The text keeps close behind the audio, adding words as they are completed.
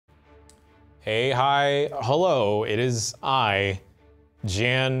Hey, hi, hello, it is I,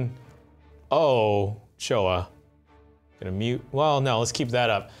 Jan O. Choa. Gonna mute, well, no, let's keep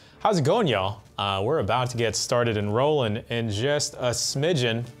that up. How's it going, y'all? We're about to get started and rolling in just a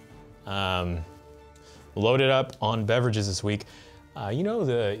smidgen. Loaded up on beverages this week. You know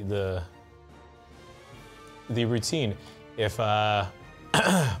the routine. If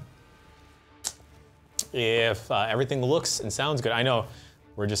everything looks and sounds good, I know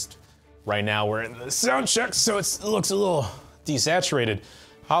we're just right now we're in the sound check, so it looks a little desaturated.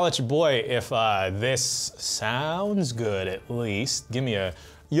 Holla at your boy if this sounds good at least. Give me a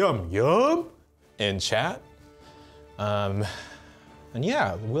yum yum in chat. And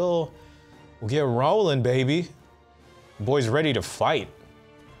yeah, we'll get rolling, baby. Boy's ready to fight.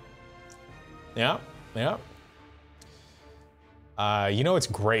 Yeah, yeah. You know it's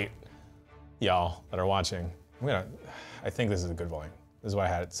great, y'all that are watching. I think this is a good volume. This is what I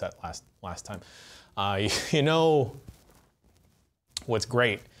had it set last time. You know what's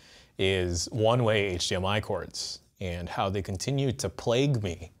great is one-way HDMI cords and how they continue to plague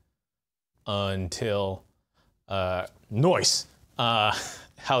me until noise.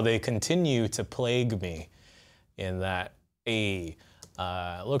 How they continue to plague me in that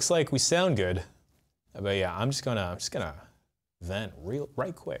looks like we sound good, but yeah, I'm just gonna vent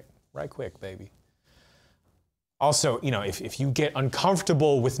right quick, baby. Also, you know, if you get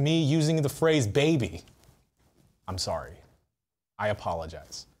uncomfortable with me using the phrase baby, I'm sorry. I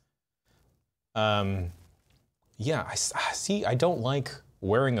apologize. Yeah, I don't like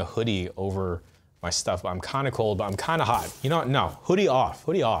wearing a hoodie over my stuff. I'm kind of cold, but I'm kind of hot. You know what? No, hoodie off.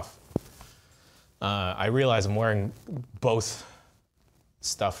 I realize I'm wearing both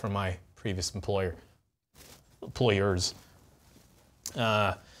stuff from my previous employers.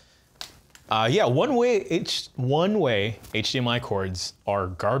 Yeah, one-way HDMI cords are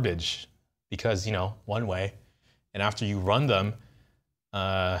garbage because, you know, one way, and after you run them,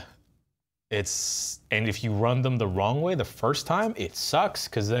 and if you run them the wrong way the first time, it sucks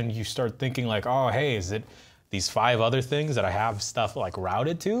because then you start thinking like, oh, hey, is it these 5 other things that I have stuff like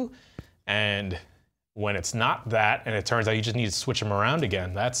routed to? And when it's not that, and it turns out you just need to switch them around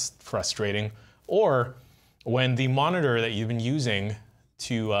again, that's frustrating. Or when the monitor that you've been using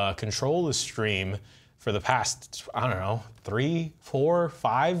to control the stream for the past, I don't know, 3, 4,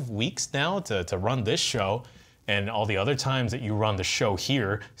 5 weeks now to run this show, and all the other times that you run the show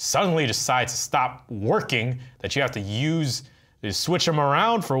here suddenly decides to stop working, that you have to switch them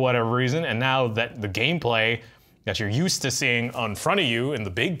around for whatever reason, and now that the gameplay that you're used to seeing on front of you in the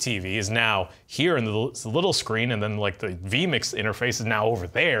big TV is now here in the little screen, and then like the vMix interface is now over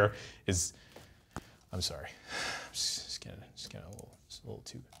there, I'm sorry. Just getting a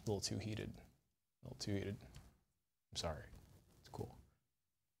little too heated. I'm sorry. It's cool.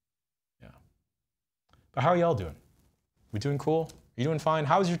 Yeah. But how are y'all doing? We doing cool? Are you doing fine?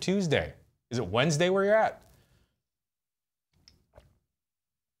 How's your Tuesday? Is it Wednesday where you're at?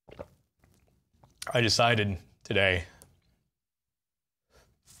 I decided today.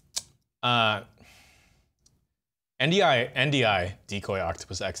 NDI Decoy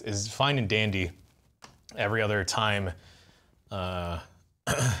Octopus X is fine and dandy every other time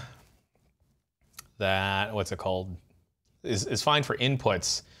that, what's it called, is fine for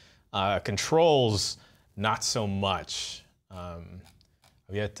inputs. Controls, not so much. I've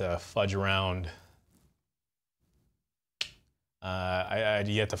yet to fudge around. I'd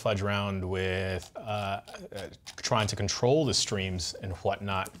yet to fudge around with trying to control the streams and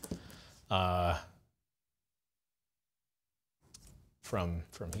whatnot from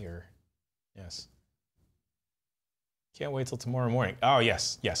here. Yes. Can't wait till tomorrow morning. Oh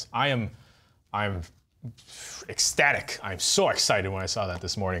yes. I'm ecstatic. I'm so excited when I saw that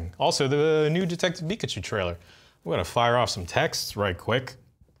this morning. Also, the new Detective Pikachu trailer. I'm gonna fire off some texts right quick.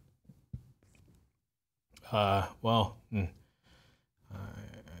 Well.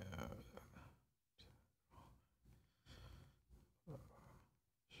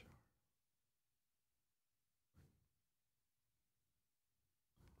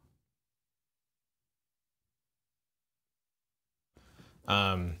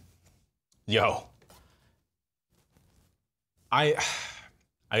 Yo,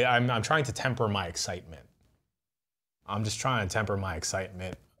 I'm trying to temper my excitement. I'm just trying to temper my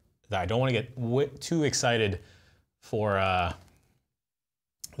excitement. That I don't want to get too excited for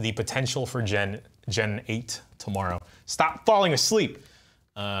the potential for Gen 8 tomorrow. Stop falling asleep.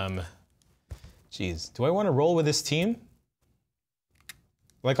 Geez, do I want to roll with this team?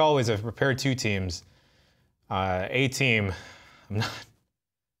 Like always, I've prepared 2 teams. A team, I'm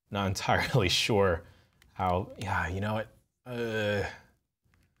not entirely sure how. Yeah, you know what?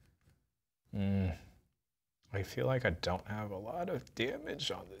 I feel like I don't have a lot of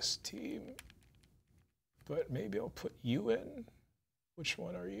damage on this team, but maybe I'll put you in. Which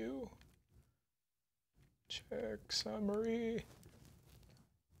one are you? Check summary.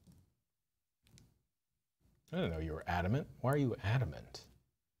 I didn't know you were adamant. Why are you adamant?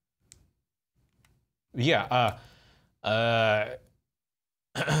 Yeah,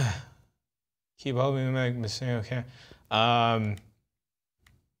 keep hoping to make mistakes, okay.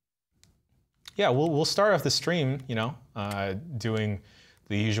 Yeah, we'll start off the stream, you know, doing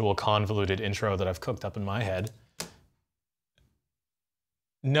the usual convoluted intro that I've cooked up in my head.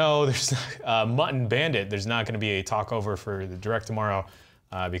 No, there's Mutton Bandit. There's not going to be a talkover for the direct tomorrow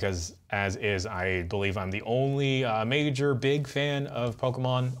because, as is, I believe I'm the only major big fan of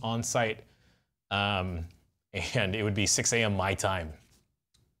Pokemon on site. And it would be 6 a.m. my time.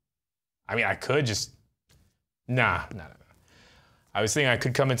 I mean, I could just... Nah. I was thinking I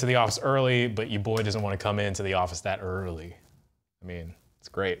could come into the office early, but your boy doesn't want to come into the office that early. I mean, it's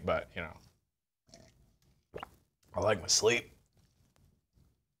great, but, you know. I like my sleep.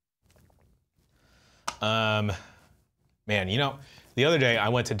 Man, you know, the other day I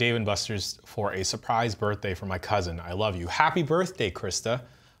went to Dave & Buster's for a surprise birthday for my cousin. I love you. Happy birthday, Krista.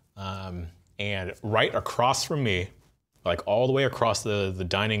 And right across from me, like all the way across the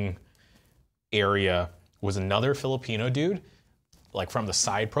dining area, was another Filipino dude, like from the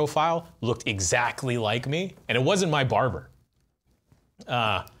side profile, looked exactly like me, and it wasn't my barber.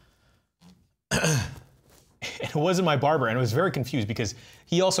 It wasn't my barber, and I was very confused because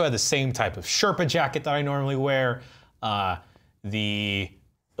he also had the same type of Sherpa jacket that I normally wear, the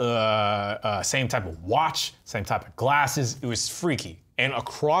same type of watch, same type of glasses. It was freaky. And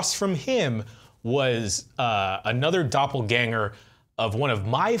across from him was another doppelganger of one of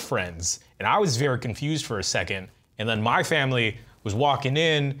my friends, and I was very confused for a second. And then my family was walking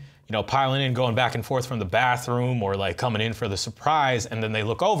in, you know, piling in, going back and forth from the bathroom or like coming in for the surprise, and then they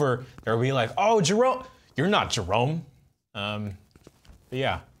look over, they'll be like, "Oh, Jerome." You're not Jerome. But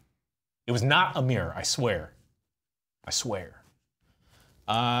yeah, it was not a mirror, I swear. I swear.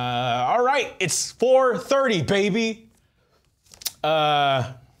 All right, it's 4:30, baby.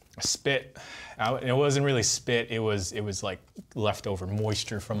 Spit out. It wasn't really spit. It was like leftover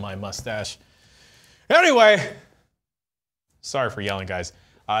moisture from my mustache. Anyway, sorry for yelling, guys.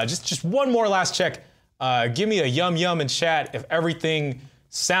 Just one more last check. Give me a yum yum in chat if everything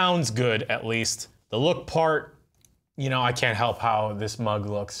sounds good, at least. The look part, you know, I can't help how this mug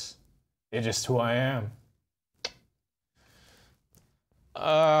looks. It's just who I am.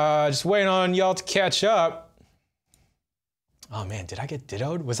 Just waiting on y'all to catch up. Oh man, did I get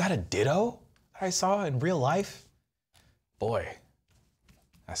dittoed? Was that a ditto that I saw in real life? Boy,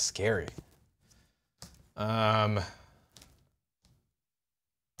 that's scary.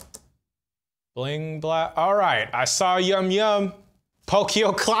 Bling blah. All right, I saw yum yum.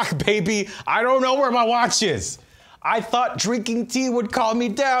 Pokio clock, baby. I don't know where my watch is. I thought drinking tea would calm me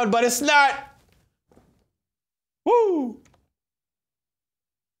down, but it's not. Woo!